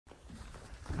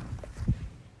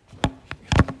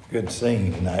Good seeing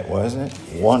you tonight, wasn't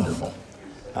it? Wonderful.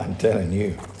 I'm telling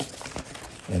you.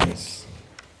 And it's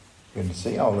good to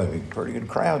see all of you. Pretty good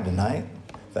crowd tonight.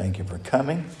 Thank you for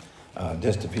coming.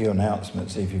 Just a few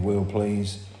announcements, if you will,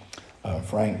 please.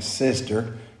 Frank's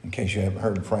sister, in case you haven't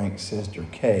heard, Frank's sister,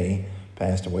 Kay,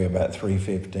 passed away about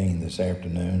 3:15 this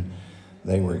afternoon.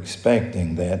 They were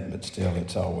expecting that, but still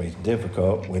it's always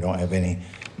difficult. We don't have any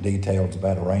details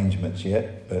about arrangements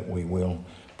yet, but we will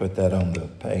put that on the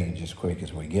page as quick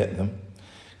as we get them.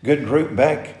 Good group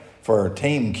back for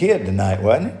Team Kid tonight,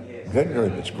 wasn't it? Yes. Good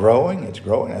group. It's growing.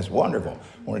 That's wonderful.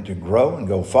 Want it to grow and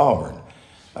go forward.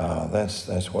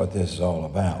 That's what this is all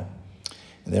about.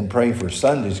 And then pray for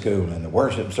Sunday school and the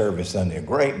worship service Sunday. A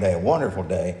great day, a wonderful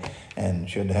day, and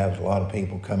should have a lot of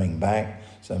people coming back.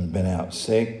 Some have been out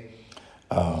sick.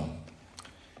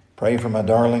 Pray for my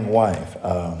darling wife.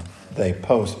 They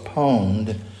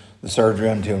postponed the surgery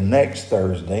until next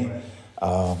Thursday.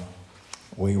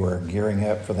 We were gearing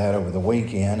up for that over the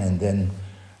weekend, and then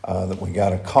we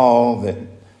got a call that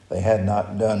they had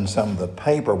not done some of the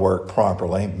paperwork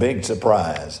properly. Big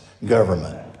surprise,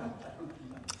 government.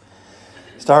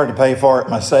 Started to pay for it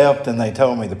myself, and they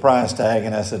told me the price tag,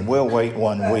 and I said, we'll wait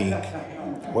 1 week.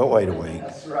 We'll wait a week.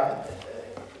 That's right.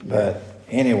 But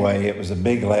anyway, it was a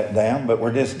big letdown, but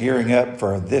we're just gearing up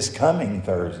for this coming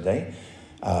Thursday.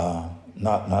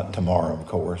 Not tomorrow, of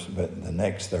course, but the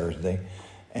next Thursday.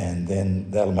 And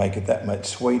then that'll make it that much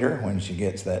sweeter when she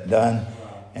gets that done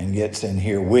and gets in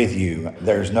here with you.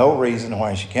 There's no reason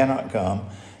why she cannot come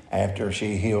after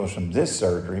she heals from this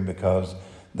surgery, because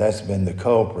that's been the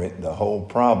culprit, the whole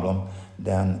problem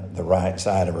down the right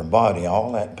side of her body,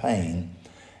 all that pain.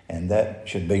 And that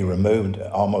should be removed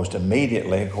almost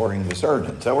immediately, according to the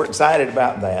surgeon. So we're excited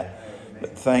about that.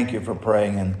 But thank you for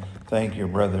praying, and thank you,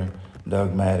 Brother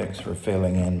Doug Maddox, for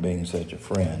filling in, being such a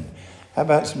friend. How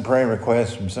about some prayer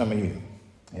requests from some of you?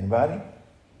 Anybody?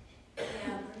 Yeah,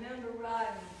 remember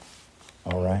Rodney.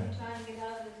 All right. I'm trying to get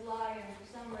hold of his lawyer, and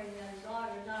for some reason his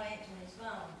lawyer's not answering his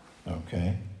phone.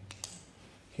 Okay.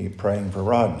 Keep praying for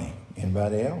Rodney.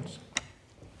 Anybody else?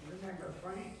 Remember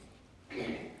Frank?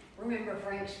 Remember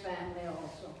Frank's family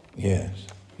also. Yes.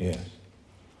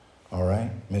 All right.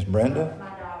 Miss Brenda? My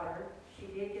daughter, she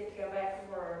did get to go back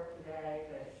to work today,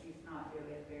 but she's not doing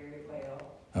very well.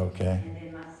 Okay. And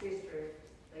then my sister,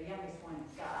 the youngest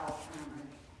one's got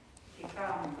Alzheimer's. She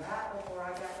called me right before I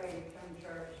got ready to come to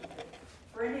church. She said,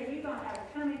 Brenda, you're going to have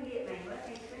to come and get me. Let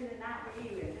me spend the night with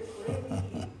you and just live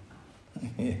with you.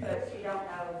 Yeah. But she don't know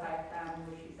half the time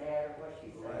where she's at or what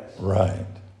she's at. Right.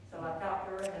 So I talked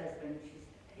to her husband.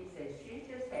 He says, she's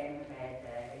just having a bad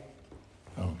day.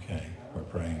 Okay. We're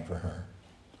praying for her.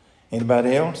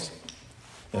 Anybody else?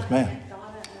 Yes, ma'am.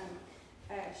 Donna,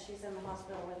 she's in the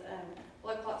hospital with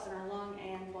blood clots in her lung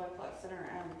and blood clots in her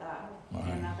thigh. All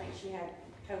And right. I think she had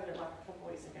COVID like a couple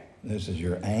weeks ago. This is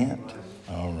your aunt?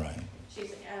 All right.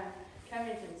 She's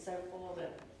Covington's so full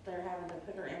that they're having to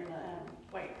put her in the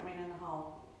in the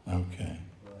hall. Okay.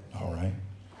 All right.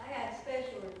 I got a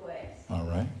special request. All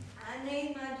right. I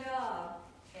need my job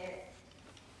at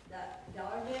the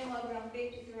Dollar General over on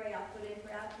 53. I put in for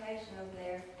application over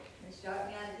there. They start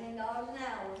me out at $10 an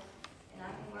hour, and I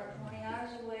can work 20 hours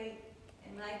a week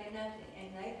and make enough, and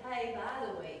they pay by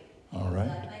the week. All right.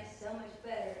 That makes it so much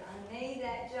better. I need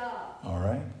that job. All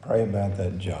right. Pray about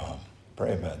that job.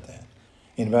 Pray about that.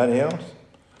 Anybody else?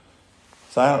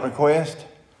 Silent request?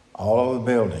 All over the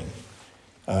building.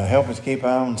 Help us keep eye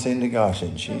on Cindy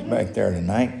Gossett. She's back there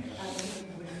tonight.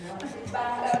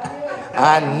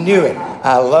 I knew it.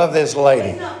 I love this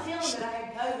lady. He's not telling that I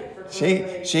had COVID for 2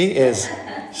 weeks.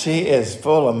 She is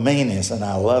full of meanness, and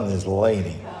I love this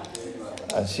lady.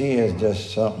 She is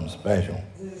just something special.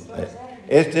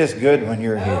 It's just good when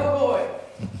you're here. Oh boy,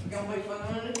 it's going to be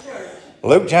fun in the church.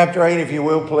 Luke chapter 8, if you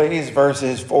will, please,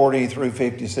 verses 40 through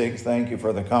 56. Thank you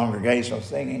for the congregational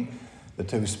singing. The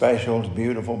two specials,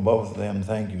 beautiful, both of them.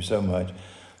 Thank you so much.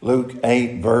 Luke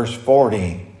 8, verse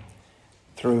 40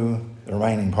 through the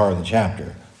remaining part of the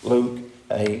chapter. Luke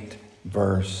 8,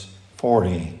 verse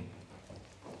 40.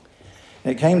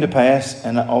 It came to pass,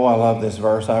 and I love this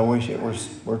verse. I wish it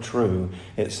were true.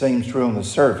 It seems true on the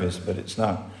surface, but it's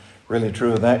not really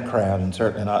true of that crowd, and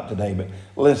certainly not today. But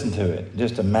listen to it.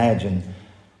 Just imagine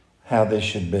how this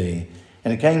should be.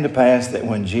 And it came to pass that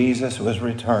when Jesus was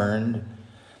returned,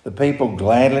 the people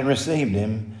gladly received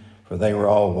him, for they were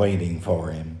all waiting for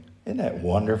him. Isn't that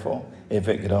wonderful? If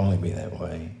it could only be that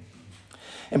way.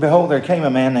 And behold, there came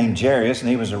a man named Jairus, and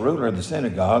he was a ruler of the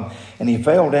synagogue, and he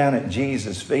fell down at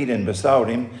Jesus' feet and besought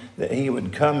him that he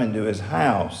would come into his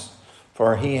house,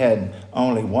 for he had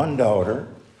only one daughter,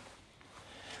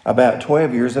 about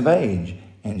 12 years of age,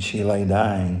 and she lay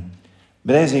dying.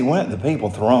 But as he went, the people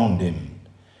thronged him.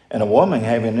 And a woman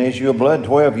having an issue of blood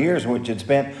 12 years, which had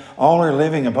spent all her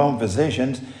living upon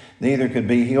physicians, neither could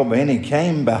be healed by any,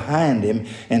 came behind him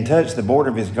and touched the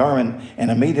border of his garment,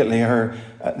 and immediately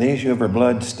the issue of her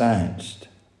blood stanched.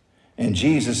 And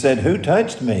Jesus said, Who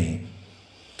touched me?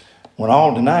 When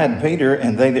all denied, Peter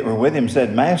and they that were with him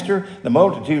said, Master, the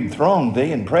multitude thronged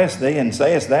thee and pressed thee, and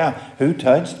sayest thou, Who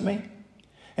touched me?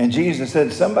 And Jesus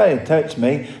said, Somebody touched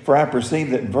me, for I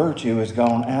perceive that virtue is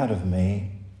gone out of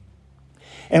me.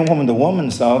 And when the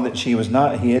woman saw that she was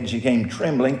not hid, she came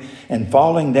trembling, and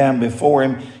falling down before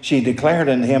him, she declared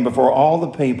unto him before all the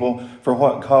people for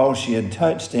what cause she had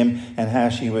touched him, and how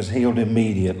she was healed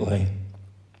immediately.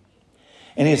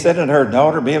 And he said unto her,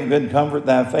 Daughter, be of good comfort,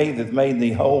 thy faith hath made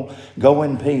thee whole. Go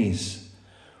in peace.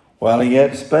 While he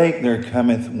yet spake, there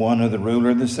cometh one of the ruler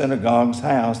of the synagogue's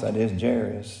house, that is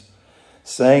Jairus,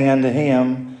 saying unto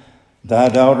him, Thy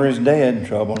daughter is dead,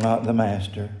 trouble not the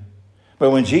master.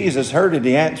 But when Jesus heard it,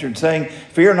 he answered, saying,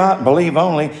 Fear not, believe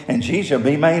only, and she shall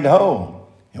be made whole.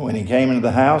 And when he came into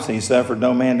the house, he suffered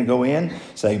no man to go in,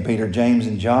 save Peter, James,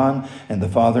 and John, and the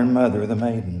father and mother of the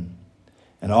maiden.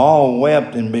 And all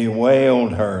wept and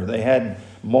bewailed her. They had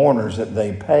mourners that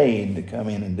they paid to come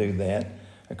in and do that,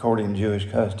 according to Jewish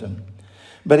custom.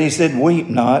 But he said, Weep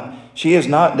not, she is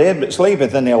not dead, but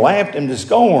sleepeth. And they laughed him to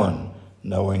scorn,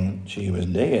 knowing she was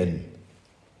dead.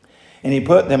 And he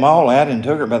put them all out and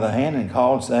took her by the hand and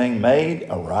called, saying, Maid,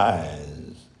 arise.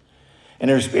 And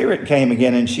her spirit came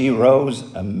again, and she rose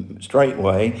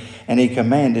straightway, and he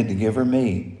commanded to give her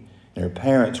meat. And her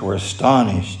parents were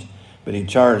astonished, but he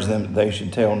charged them that they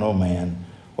should tell no man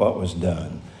what was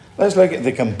done. Let's look at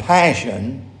the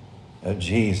compassion of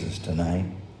Jesus tonight.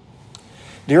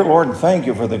 Dear Lord, thank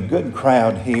you for the good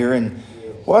crowd here, and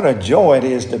what a joy it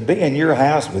is to be in your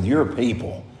house with your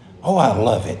people. Oh, I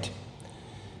love it.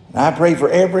 And I pray for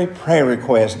every prayer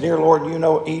request. Dear Lord, you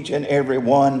know each and every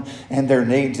one and their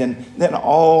needs, and then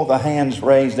all the hands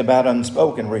raised about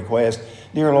unspoken requests.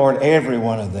 Dear Lord, every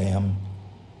one of them.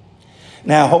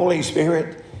 Now, Holy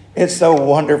Spirit, it's so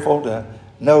wonderful to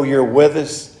know you're with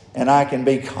us, and I can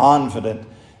be confident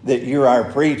that you're our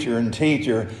preacher and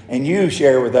teacher, and you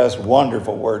share with us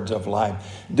wonderful words of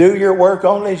life. Do your work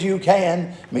only as you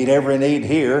can. Meet every need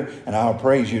here, and I'll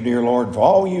praise you, dear Lord, for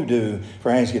all you do,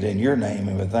 for I ask it in your name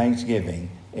and with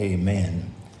thanksgiving.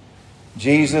 Amen.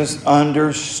 Jesus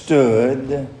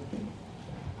understood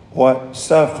what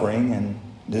suffering and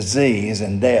disease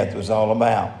and death was all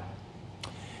about.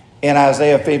 In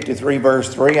Isaiah 53,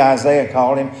 verse 3, Isaiah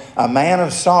called him a man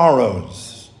of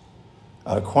sorrows,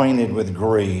 acquainted with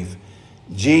grief.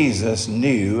 Jesus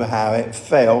knew how it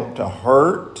felt to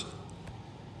hurt.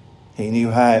 He knew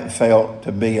how it felt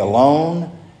to be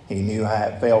alone. He knew how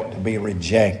it felt to be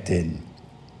rejected.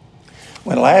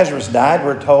 When Lazarus died,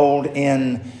 we're told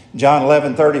in John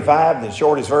 11:35, the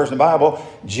shortest verse in the Bible,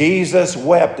 Jesus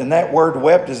wept. And that word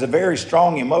wept is a very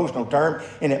strong emotional term,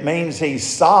 and it means he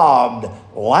sobbed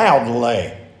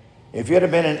loudly. If you'd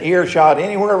have been in earshot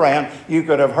anywhere around, you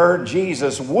could have heard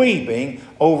Jesus weeping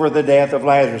over the death of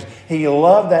Lazarus. He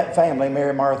loved that family,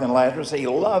 Mary, Martha, and Lazarus. He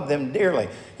loved them dearly.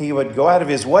 He would go out of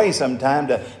his way sometime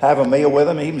to have a meal with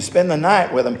them, even spend the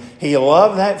night with them. He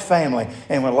loved that family.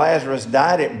 And when Lazarus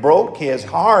died, it broke his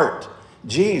heart.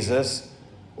 Jesus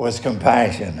was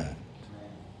compassionate.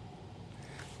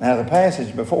 Now, the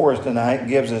passage before us tonight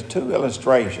gives us two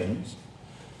illustrations.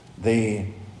 The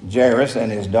Jairus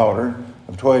and his daughter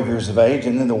of 12 years of age,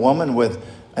 and then the woman with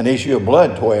an issue of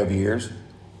blood 12 years.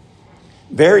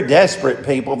 Very desperate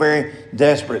people, very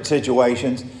desperate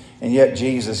situations, and yet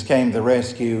Jesus came to the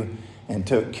rescue and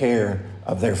took care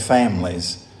of their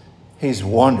families. He's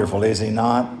wonderful, is he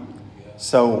not?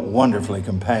 So wonderfully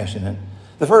compassionate.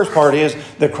 The first part is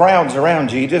the crowds around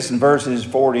Jesus in verses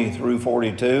 40 through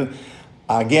 42.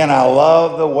 Again, I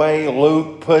love the way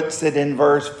Luke puts it in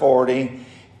verse 40.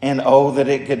 And oh, that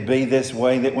it could be this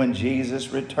way, that when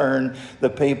Jesus returned, the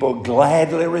people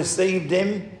gladly received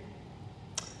him.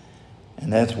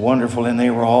 And that's wonderful, and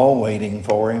they were all waiting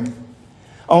for him.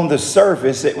 On the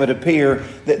surface, it would appear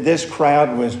that this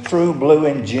crowd was true blue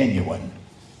and genuine.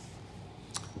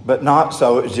 But not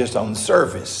so, it was just on the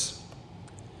surface.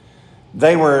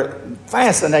 They were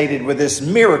fascinated with this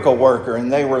miracle worker,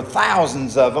 and they were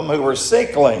thousands of them who were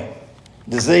sickly,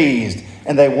 diseased,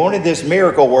 and they wanted this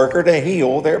miracle worker to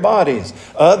heal their bodies.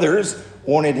 Others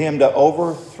wanted him to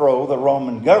overthrow the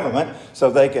Roman government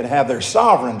so they could have their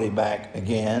sovereignty back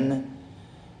again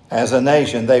as a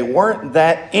nation. They weren't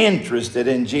that interested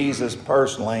in Jesus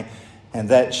personally, and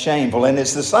that's shameful. And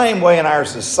it's the same way in our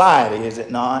society, is it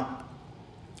not?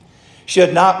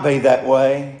 Should not be that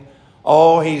way.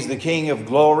 Oh, He's the King of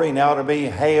glory and ought to be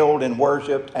hailed and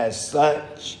worshiped as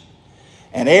such.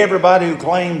 And everybody who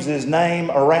claims His name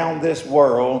around this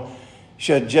world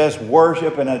should just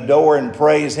worship and adore and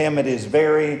praise Him at His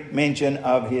very mention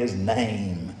of His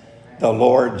name, the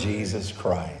Lord Jesus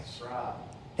Christ.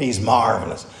 He's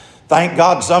marvelous. Thank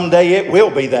God someday it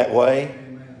will be that way.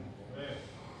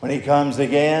 When He comes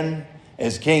again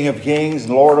as King of kings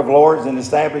and Lord of lords and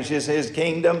establishes His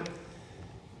kingdom,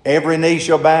 every knee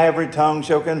shall bow, every tongue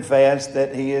shall confess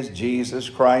that He is Jesus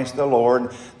Christ the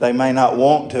Lord. They may not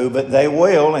want to, but they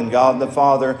will, and God the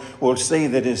Father will see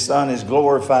that His Son is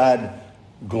glorified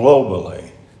globally.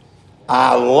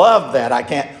 I love that. I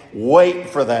can't wait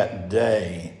for that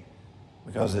day,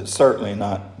 because it's certainly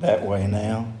not that way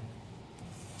now.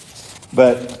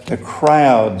 But the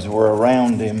crowds were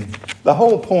around Him. The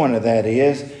whole point of that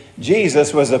is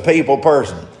Jesus was a people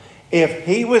person. If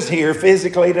He was here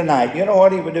physically tonight, you know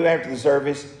what He would do after the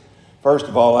service? First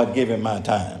of all, I'd give Him my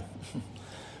time.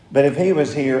 But if He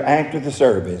was here after the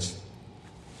service,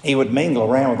 He would mingle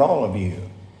around with all of you.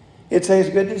 He'd say, it's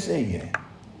good to see you.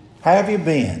 How have you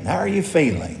been? How are you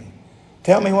feeling?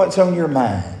 Tell me what's on your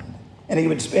mind. And He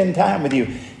would spend time with you.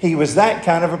 He was that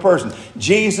kind of a person.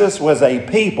 Jesus was a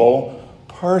people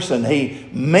person. He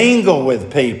mingled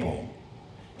with people.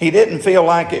 He didn't feel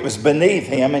like it was beneath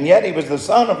Him, and yet He was the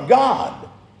Son of God.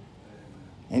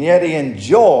 And yet He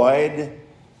enjoyed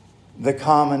the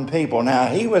common people. Now,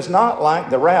 He was not like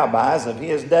the rabbis of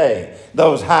His day,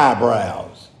 those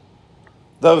highbrows,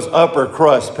 those upper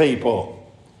crust people.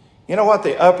 You know what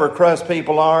the upper crust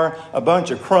people are? A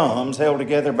bunch of crumbs held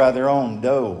together by their own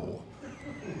dough.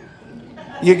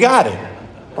 You got it.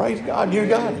 Praise God, you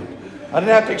got it. I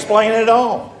didn't have to explain it at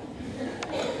all.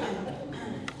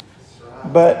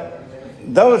 But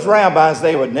those rabbis,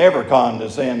 they would never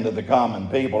condescend to the common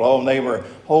people. Oh, they were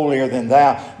holier than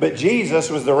thou. But Jesus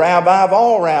was the rabbi of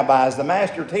all rabbis, the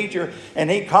master teacher, and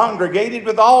He congregated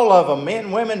with all of them,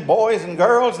 men, women, boys, and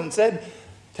girls, and said,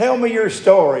 tell me your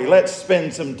story. Let's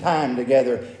spend some time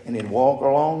together. And He'd walk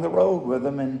along the road with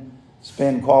them and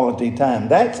spend quality time.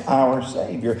 That's our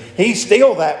Savior. He's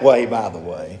still that way, by the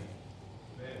way.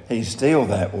 He's still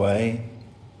that way.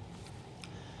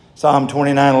 Psalm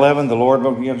 29:11, the Lord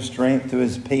will give strength to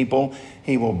His people.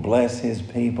 He will bless His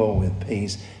people with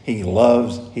peace. He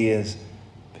loves His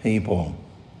people.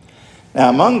 Now,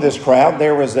 among this crowd,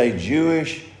 there was a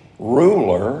Jewish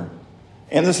ruler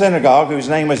in the synagogue whose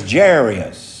name was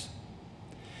Jairus.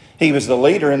 He was the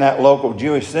leader in that local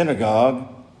Jewish synagogue,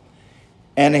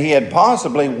 and he had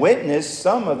possibly witnessed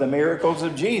some of the miracles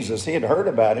of Jesus. He had heard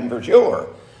about Him for sure.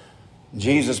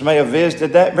 Jesus may have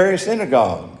visited that very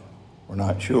synagogue. We're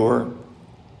not sure.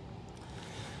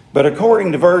 But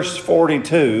according to verse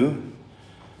 42,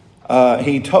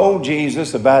 He told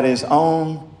Jesus about His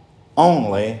own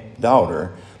only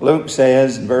daughter. Luke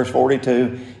says in verse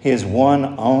 42, His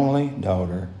one only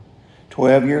daughter,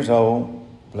 12 years old,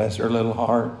 bless her little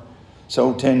heart,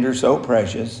 so tender, so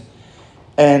precious.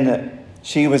 And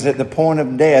she was at the point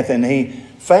of death, and He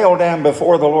fell down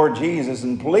before the Lord Jesus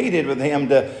and pleaded with Him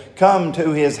to come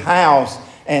to His house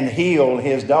and heal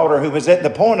his daughter who was at the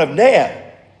point of death.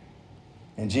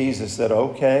 And Jesus said,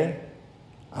 okay,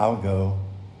 I'll go.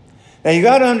 Now you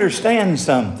got to understand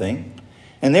something.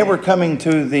 And then we're coming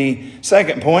to the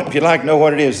second point. If you'd like to know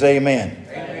what it is, say amen.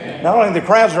 Amen. Not only the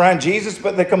crowds around Jesus,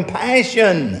 but the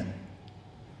compassion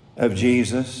of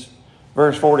Jesus.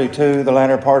 Verse 42, the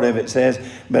latter part of it says,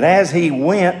 but as He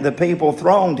went, the people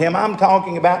thronged Him. I'm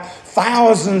talking about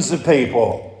thousands of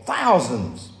people.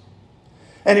 Thousands.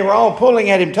 And they were all pulling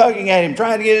at Him, tugging at Him,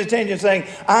 trying to get His attention, saying,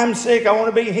 I'm sick, I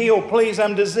want to be healed. Please,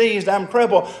 I'm diseased, I'm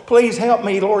crippled. Please help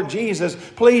me, Lord Jesus.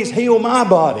 Please heal my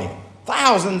body.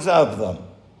 Thousands of them.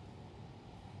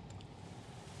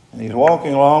 And He's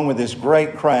walking along with this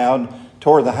great crowd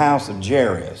toward the house of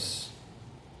Jairus.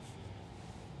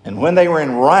 And when they were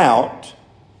en route,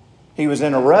 He was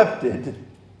interrupted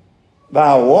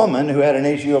by a woman who had an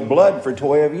issue of blood for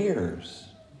 12 years.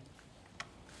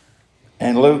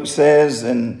 And Luke says,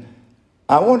 and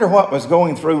I wonder what was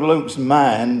going through Luke's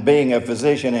mind, being a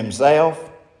physician himself,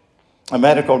 a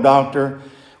medical doctor,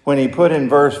 when he put in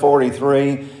verse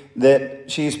 43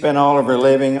 that she spent all of her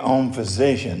living on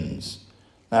physicians.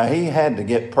 Now, he had to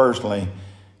get personally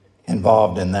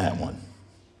involved in that one.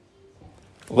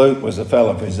 Luke was a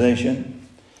fellow physician,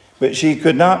 but she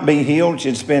could not be healed.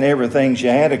 She'd spent everything she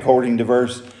had, according to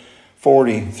verse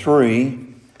 43.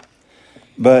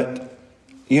 But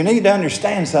you need to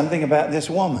understand something about this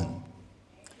woman.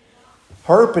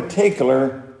 Her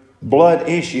particular blood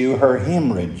issue, her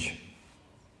hemorrhage,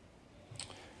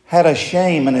 had a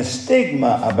shame and a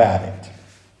stigma about it.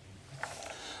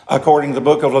 According to the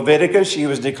book of Leviticus, she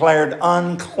was declared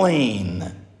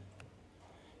unclean.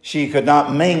 She could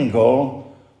not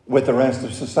mingle with the rest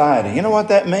of society. You know what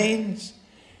that means?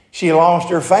 She lost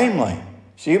her family.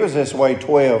 She was this way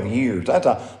 12 years. That's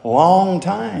a long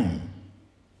time.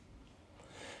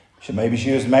 Maybe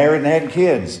she was married and had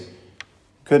kids.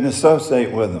 Couldn't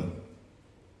associate with them.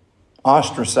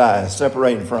 Ostracized,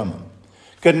 separated from them.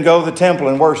 Couldn't go to the temple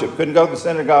and worship. Couldn't go to the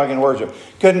synagogue and worship.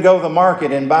 Couldn't go to the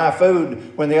market and buy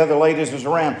food when the other ladies was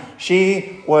around.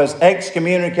 She was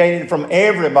excommunicated from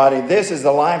everybody. This is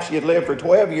the life she had lived for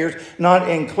 12 years, not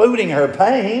including her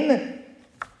pain.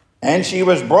 And she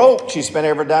was broke. She spent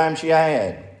every dime she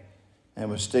had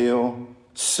and was still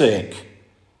sick.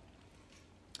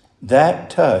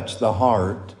 That touched the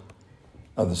heart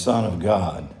of the Son of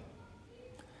God.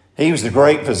 He was the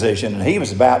great physician, and he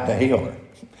was about to heal her.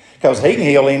 Because he can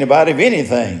heal anybody of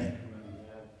anything.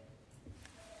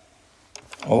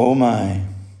 Oh my.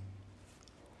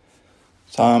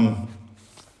 Psalm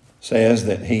says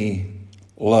that he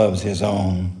loves his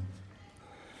own.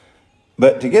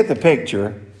 But to get the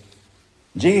picture,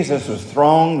 Jesus was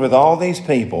thronged with all these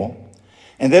people,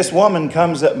 and this woman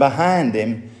comes up behind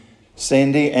him,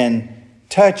 Cindy, and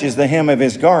touches the hem of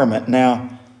his garment.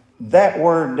 Now, that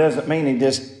word doesn't mean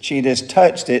she just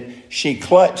touched it. She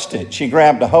clutched it. She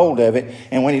grabbed a hold of it.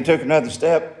 And when he took another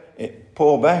step, it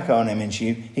pulled back on him, and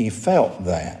he felt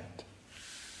that.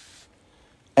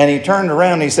 And he turned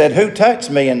around and he said, "Who touched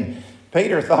me?" And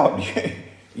Peter thought,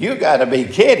 you got to be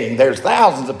kidding. There's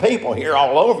thousands of people here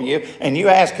all over you, and you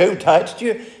ask who touched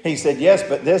you? He said, yes,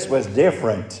 but this was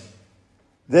different.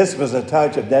 This was a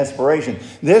touch of desperation.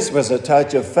 This was a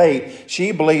touch of faith.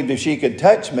 She believed if she could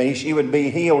touch me, she would be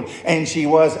healed. And she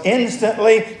was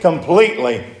instantly,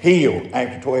 completely healed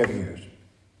after 12 years.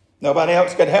 Nobody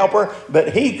else could help her,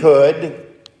 but he could.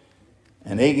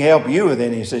 And he can help you with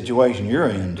any situation you're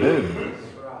in too.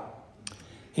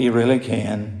 He really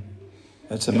can.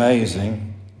 It's amazing.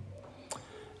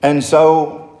 And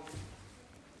so,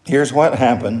 here's what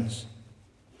happens.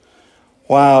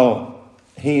 While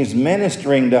he's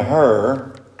ministering to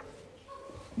her,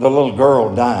 the little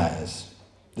girl dies.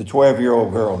 The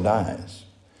 12-year-old girl dies.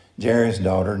 Jairus'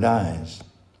 daughter dies.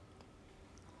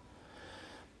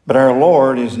 But our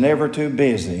Lord is never too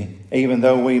busy, even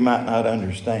though we might not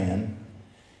understand.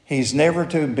 He's never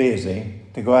too busy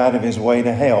to go out of his way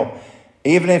to help,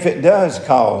 even if it does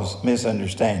cause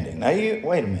misunderstanding. Now,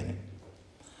 wait a minute.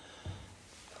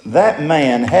 That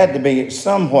man had to be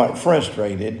somewhat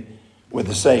frustrated with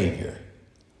the Savior.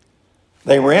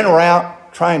 They were en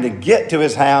route trying to get to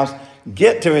his house,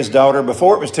 get to his daughter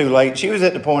before it was too late. She was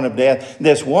at the point of death.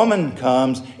 This woman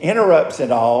comes, interrupts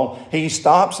it all. He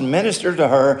stops and ministers to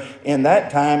her. In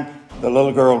that time, the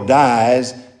little girl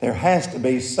dies. There has to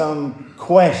be some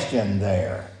question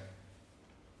there.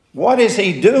 What is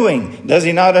he doing? Does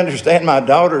he not understand my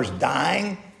daughter's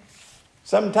dying?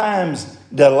 Sometimes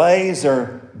delays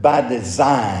are by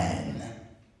design.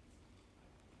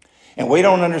 And we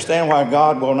don't understand why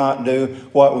God will not do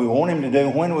what we want him to do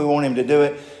when we want him to do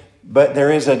it. But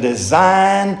there is a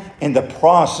design in the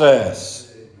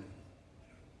process.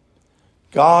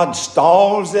 God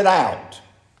stalls it out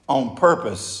on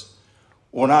purpose.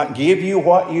 Will not give you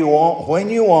what you want when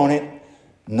you want it.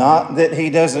 Not that he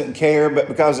doesn't care, but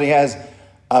because he has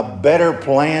a better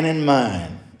plan in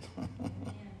mind.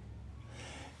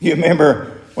 You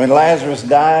remember when Lazarus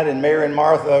died and Mary and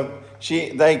Martha,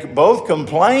 they both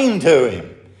complained to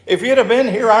him. If you'd have been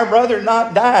here, our brother had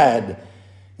not died.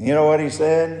 You know what he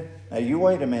said? Now you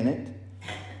wait a minute.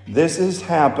 This has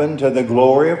happened to the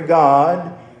glory of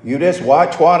God. You just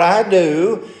watch what I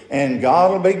do, and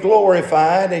God will be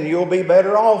glorified, and you'll be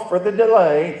better off for the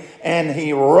delay. And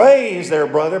he raised their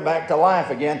brother back to life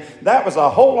again. That was a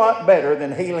whole lot better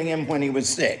than healing him when he was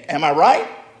sick. Am I right?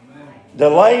 Amen.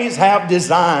 Delays have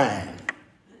design.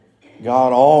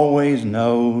 God always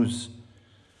knows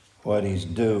what he's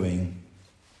doing.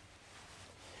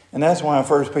 And that's why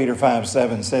 1 Peter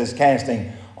 5:7 says,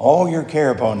 casting all your care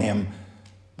upon him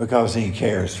because he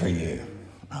cares for you.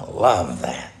 I love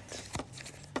that.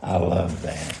 I love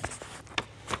that.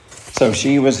 So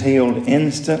she was healed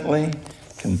instantly,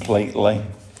 completely.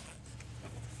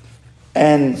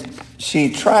 And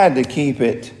she tried to keep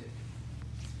it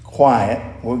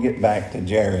quiet. We'll get back to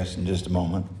Jairus in just a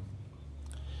moment.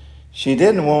 She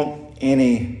didn't want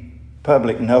any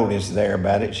public notice there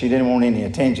about it. She didn't want any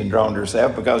attention drawn to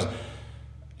herself because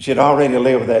she'd already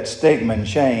lived with that stigma and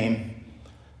shame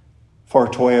for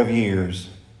 12 years.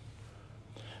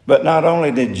 But not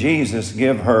only did Jesus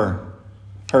give her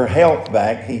health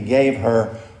back, he gave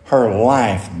her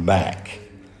life back.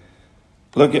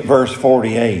 Look at verse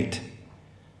 48.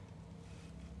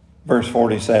 Verse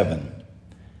 47.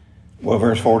 Well,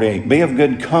 verse 48. Be of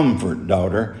good comfort,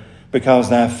 daughter, because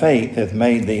thy faith hath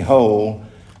made thee whole.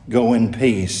 Go in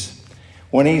peace.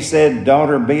 When he said,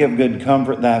 daughter, be of good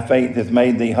comfort, thy faith hath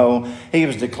made thee whole, he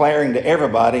was declaring to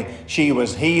everybody she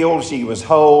was healed, she was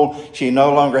whole, she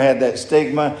no longer had that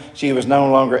stigma, she was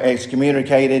no longer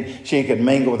excommunicated, she could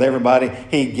mingle with everybody.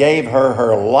 He gave her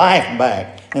her life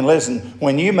back. And listen,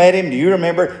 when you met him, do you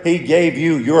remember he gave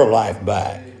you your life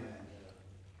back?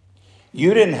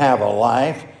 You didn't have a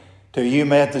life till you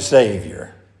met the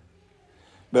Savior.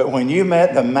 But when you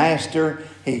met the Master,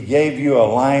 he gave you a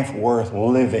life worth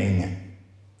living.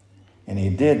 And he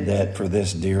did that for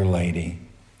this dear lady.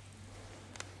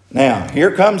 Now,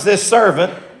 here comes this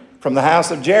servant from the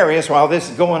house of Jairus while this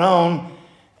is going on.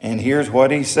 And here's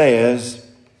what he says.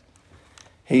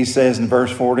 He says in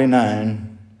verse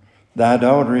 49, thy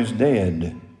daughter is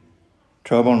dead.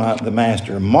 Trouble not the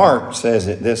master. Mark says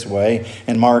it this way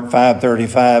in Mark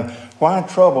 5:35. Why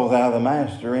trouble thou the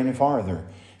master any farther?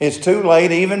 It's too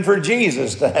late even for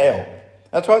Jesus to help.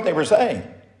 That's what they were saying.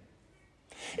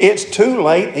 It's too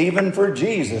late even for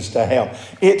Jesus to help.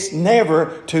 It's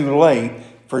never too late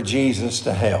for Jesus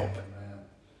to help.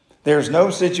 There's no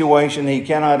situation he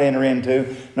cannot enter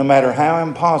into, no matter how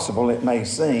impossible it may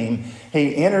seem.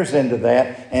 He enters into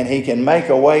that and he can make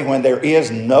a way when there is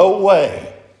no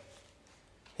way.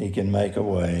 He can make a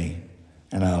way.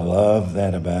 And I love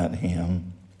that about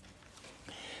him.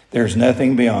 There's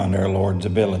nothing beyond our Lord's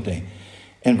ability.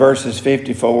 In verses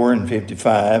 54 and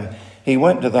 55, he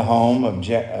went to the home of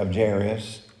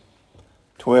Jairus.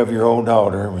 12-year-old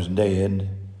daughter was dead.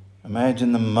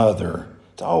 Imagine the mother.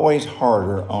 It's always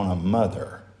harder on a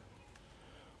mother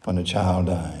when a child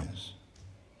dies.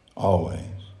 Always.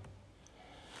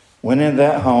 Went in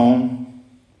that home,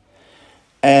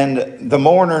 and the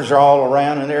mourners are all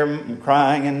around, and they're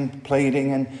crying and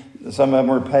pleading, and some of them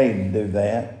were paid to do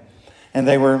that. And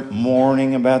they were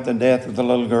mourning about the death of the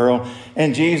little girl.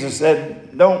 And Jesus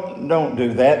said, don't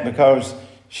do that because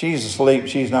she's asleep.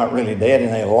 She's not really dead.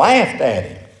 And they laughed at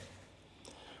him.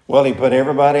 Well, he put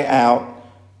everybody out,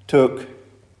 took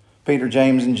Peter,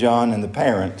 James, and John and the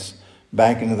parents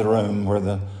back into the room where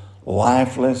the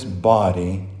lifeless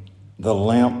body, the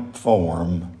limp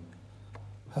form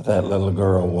of that little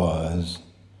girl was.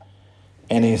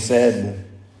 And he said,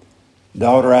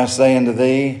 daughter, I say unto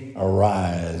thee,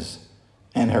 arise.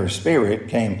 And her spirit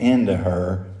came into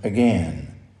her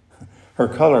again. Her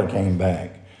color came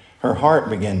back. Her heart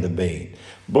began to beat.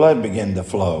 Blood began to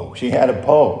flow. She had a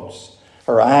pulse.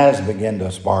 Her eyes began to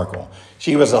sparkle.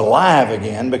 She was alive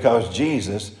again because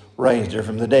Jesus raised her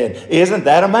from the dead. Isn't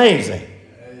that amazing?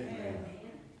 Amen.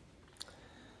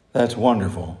 That's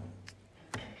wonderful.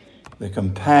 The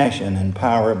compassion and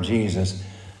power of Jesus.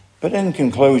 But in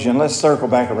conclusion, let's circle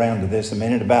back around to this a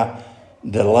minute about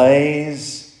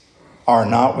delays are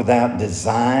not without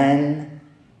design.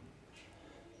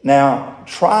 Now,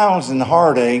 trials and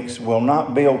heartaches will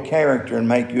not build character and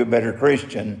make you a better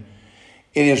Christian.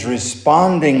 It is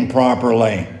responding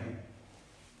properly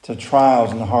to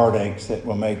trials and heartaches that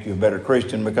will make you a better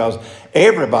Christian, because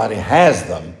everybody has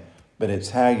them, but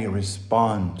it's how you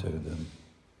respond to them.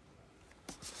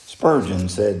 Spurgeon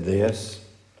said this,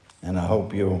 and I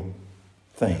hope you'll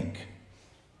think.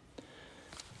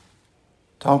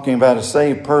 Talking about a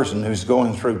saved person who's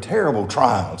going through terrible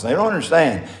trials. They don't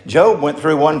understand. Job went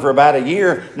through one for about a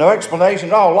year. No explanation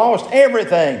at all. Lost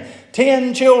everything.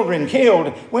 10 children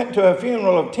killed. Went to a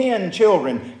funeral of 10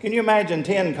 children. Can you imagine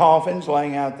 10 coffins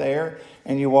laying out there?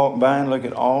 And you walk by and look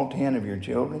at all 10 of your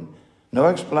children. No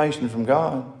explanation from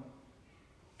God.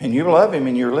 And you love him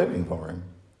and you're living for him.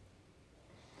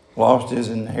 Lost his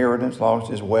inheritance. Lost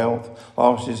his wealth.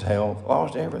 Lost his health.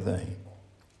 Lost everything.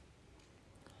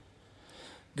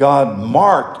 God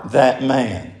marked that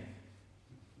man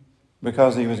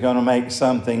because he was going to make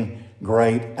something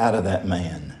great out of that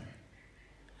man.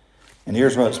 And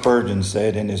here's what Spurgeon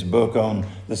said in his book on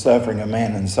the suffering of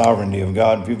man and the sovereignty of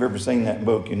God. If you've ever seen that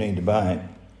book, you need to buy it.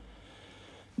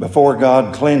 Before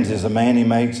God cleanses a man, he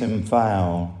makes him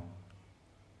foul.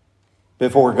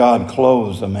 Before God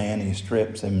clothes a man, he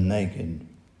strips him naked.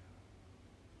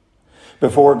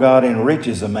 Before God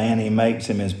enriches a man, he makes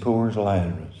him as poor as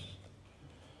Lazarus.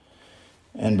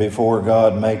 And before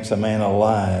God makes a man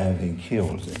alive, he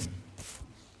kills him.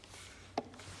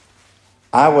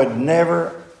 I would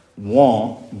never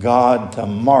want God to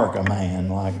mark a man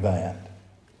like that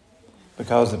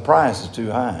because the price is too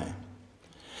high.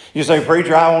 You say,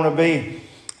 preacher, I want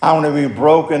to be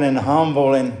broken and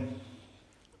humble and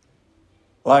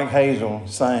like Hazel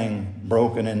sang,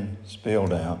 broken and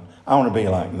spilled out. I want to be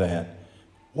like that.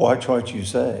 Watch what you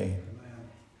say.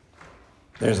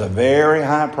 There's a very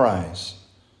high price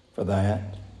for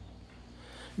that.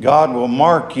 God will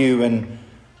mark you, and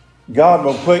God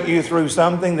will put you through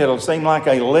something that'll seem like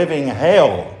a living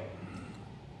hell.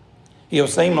 He'll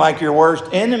seem like your worst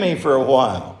enemy for a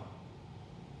while.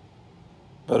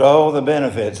 But oh, the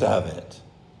benefits of it.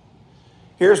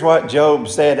 Here's what Job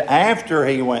said after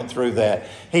he went through that.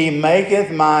 He maketh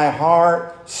my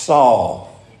heart soft.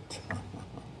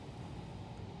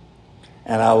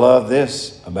 And I love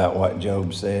this about what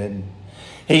Job said.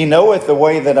 He knoweth the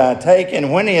way that I take,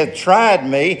 and when he hath tried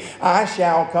me, I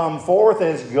shall come forth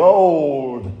as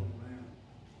gold.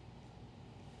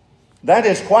 That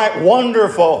is quite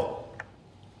wonderful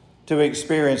to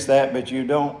experience that, but you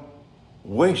don't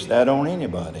wish that on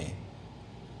anybody,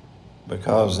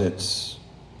 because it's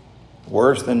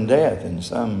worse than death in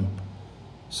some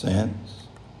sense.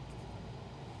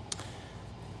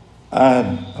 I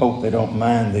hope they don't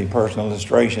mind the personal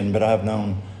illustration, but I've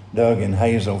known Doug and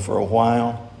Hazel for a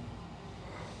while.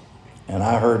 And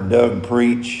I heard Doug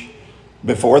preach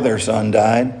before their son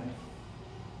died.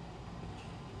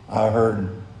 I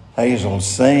heard Hazel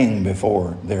sing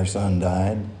before their son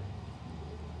died.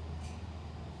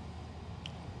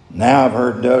 Now I've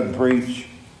heard Doug preach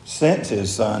since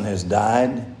his son has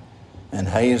died, and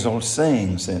Hazel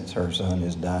sing since her son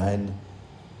has died.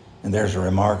 And there's a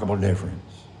remarkable difference.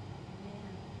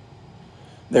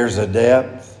 There's a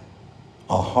depth,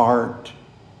 a heart,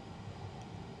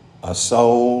 a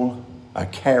soul, a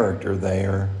character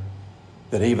there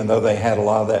that even though they had a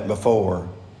lot of that before,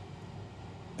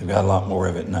 they've got a lot more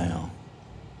of it now.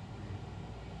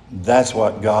 That's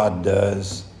what God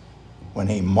does when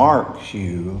He marks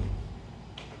you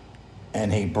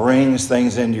and He brings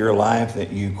things into your life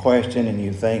that you question and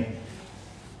you think,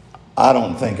 I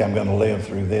don't think I'm going to live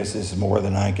through this. This is more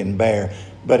than I can bear.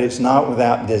 But it's not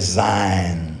without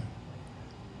design.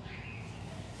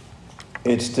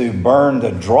 It's to burn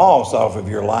the dross off of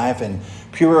your life and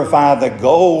purify the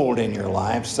gold in your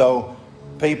life so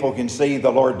people can see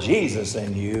the Lord Jesus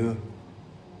in you.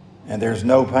 And there's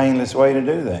no painless way to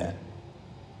do that.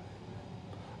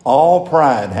 All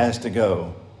pride has to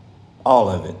go. All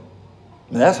of it.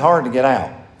 And that's hard to get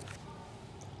out.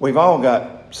 We've all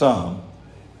got some.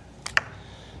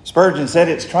 Spurgeon said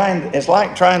it's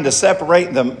like trying to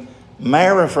separate the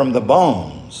marrow from the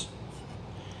bones.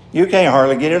 You can't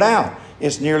hardly get it out.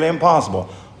 It's nearly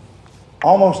impossible.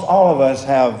 Almost all of us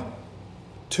have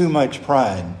too much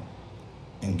pride.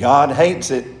 And God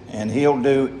hates it, and He'll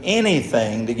do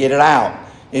anything to get it out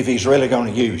if He's really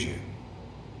going to use you.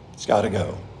 It's got to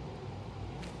go.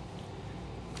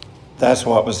 That's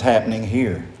what was happening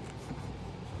here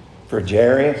for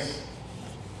Jairus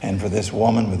and for this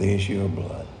woman with the issue of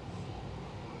blood.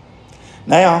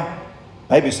 Now,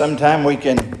 maybe sometime we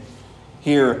can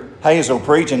hear Hazel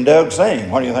preach and Doug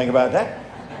sing. What do you think about that?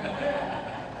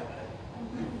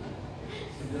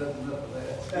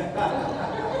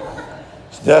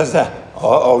 Does that?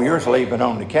 Uh-oh, you're sleeping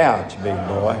on the couch, big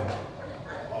boy.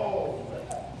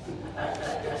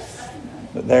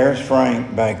 But there's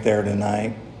Frank back there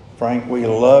tonight. Frank, we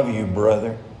love you,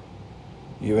 brother.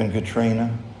 You and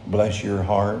Katrina, bless your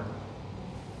heart.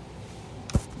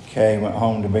 Kay went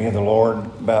home to be with the Lord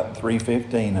about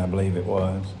 3:15, I believe it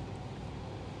was.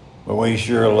 But we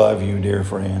sure love you, dear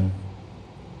friend.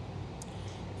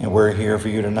 And we're here for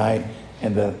you tonight.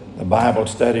 And the Bible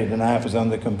study tonight was on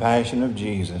the compassion of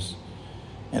Jesus.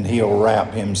 And He'll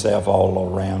wrap Himself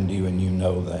all around you, and you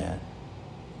know that.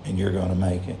 And you're going to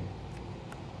make it.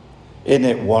 Isn't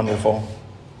it wonderful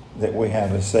that we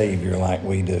have a Savior like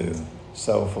we do,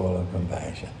 so full of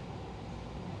compassion?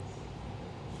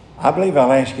 I believe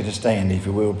I'll ask you to stand, if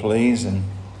you will, please. And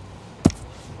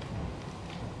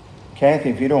Kathy,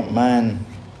 if you don't mind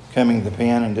coming to the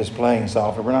piano and just playing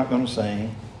softly, we're not going to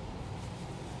sing.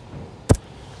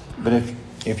 But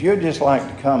if you'd just like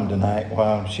to come tonight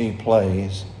while she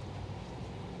plays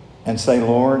and say,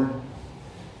 Lord,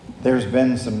 there's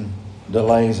been some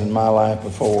delays in my life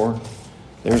before.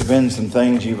 There's been some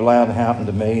things You've allowed to happen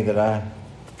to me that I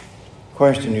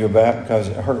question You about because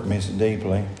it hurt me so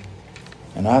deeply.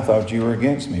 And I thought You were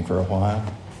against me for a while.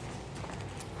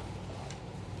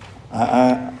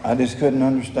 I just couldn't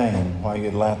understand why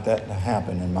You'd allowed that to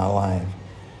happen in my life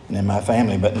and in my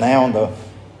family. But now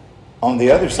on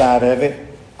the other side of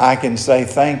it, I can say,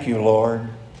 thank You, Lord,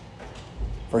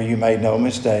 for You made no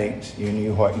mistakes. You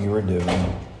knew what You were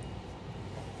doing.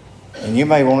 And you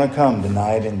may want to come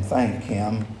tonight and thank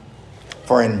Him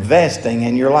for investing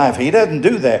in your life. He doesn't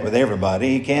do that with everybody.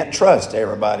 He can't trust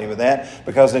everybody with that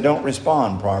because they don't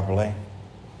respond properly.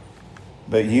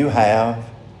 But you have,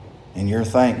 and you're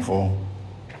thankful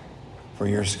for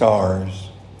your scars.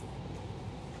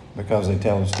 because they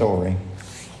tell a story.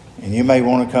 And you may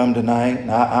want to come tonight.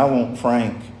 And I want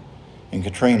Frank and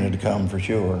Katrina to come for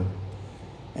sure.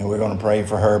 And we're going to pray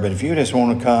for her. But if you just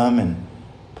want to come and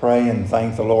pray and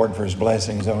thank the Lord for his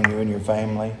blessings on you and your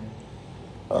family,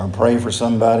 or pray for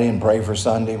somebody and pray for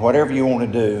Sunday, whatever you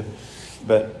want to do.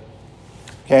 But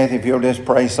Kathy, if you'll just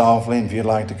pray softly, and if you'd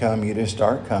like to come, you just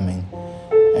start coming.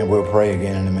 And we'll pray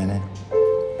again in a minute.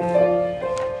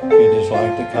 If you'd just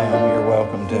like to come, you're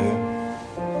welcome to.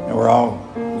 And we're all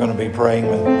going to be praying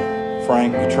with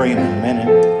Frank and Katrina in a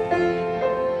minute.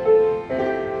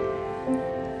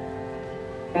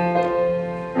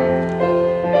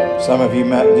 Some of you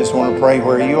might just want to pray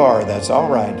where you are. That's all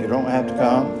right. You don't have to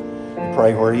come. You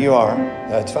pray where you are.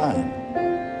 That's fine.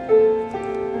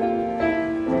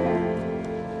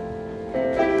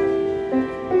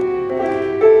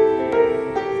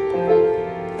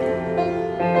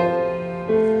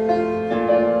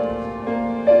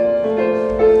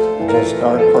 Just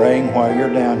start praying while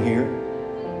you're down here.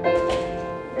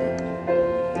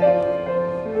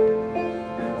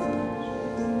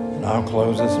 And I'll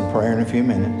close this in prayer in a few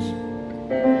minutes.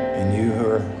 And you who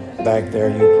are back there,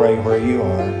 you pray where you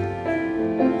are.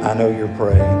 I know you're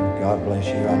praying. God bless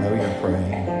you. I know you're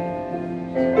praying.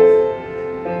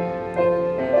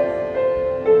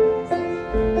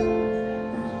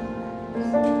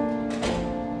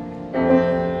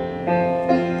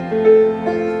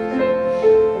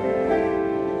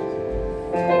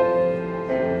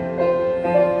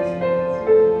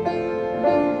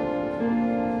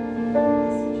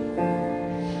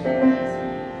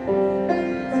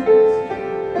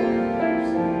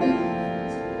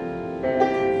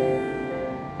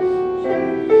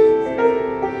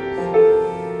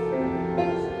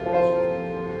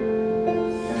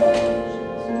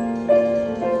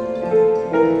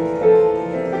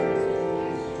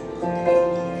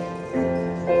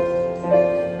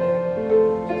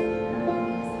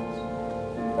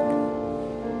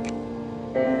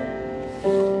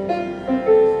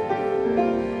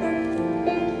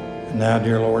 Now,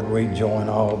 dear Lord, we join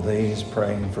all of these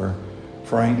praying for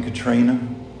Frank, Katrina,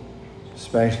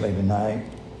 especially tonight.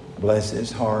 Bless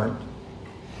his heart,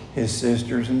 his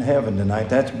sisters in heaven tonight.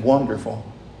 That's wonderful.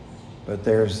 But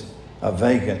there's a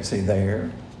vacancy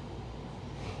there.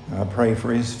 I pray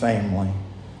for his family.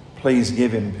 Please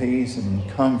give him peace and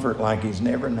comfort like he's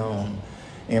never known.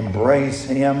 Embrace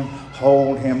him.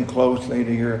 Hold him closely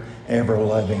to your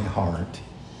ever-loving heart.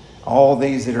 All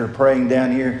these that are praying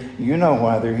down here, you know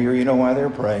why they're here. You know why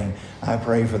they're praying. I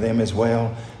pray for them as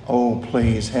well. Oh,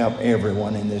 please help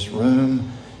everyone in this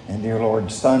room. And dear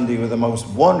Lord, Sunday was the most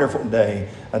wonderful day,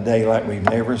 a day like we've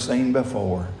never seen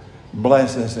before.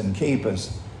 Bless us and keep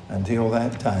us until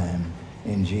that time.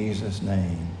 In Jesus'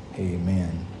 name,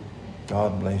 amen.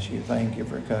 God bless you. Thank you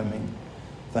for coming.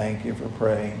 Thank you for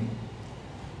praying.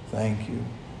 Thank you.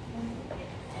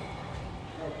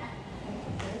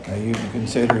 Now you can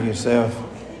consider yourself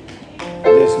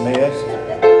dismissed.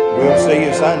 We'll see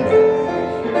you Sunday.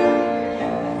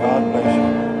 God bless you.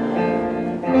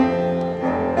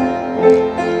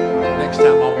 Next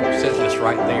time I'll set this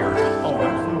right there. I'll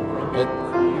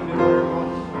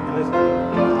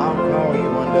call you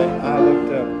one day.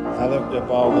 I looked up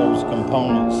all those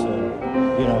components,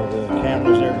 the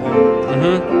cameras and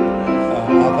everything.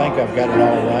 I think I've got it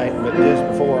all right, but just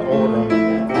before I order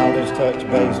them, I'll just touch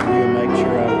base with you and make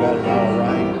sure I've got it all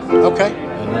right. Okay.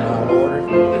 And then I'll order it.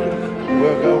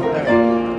 We'll go from there.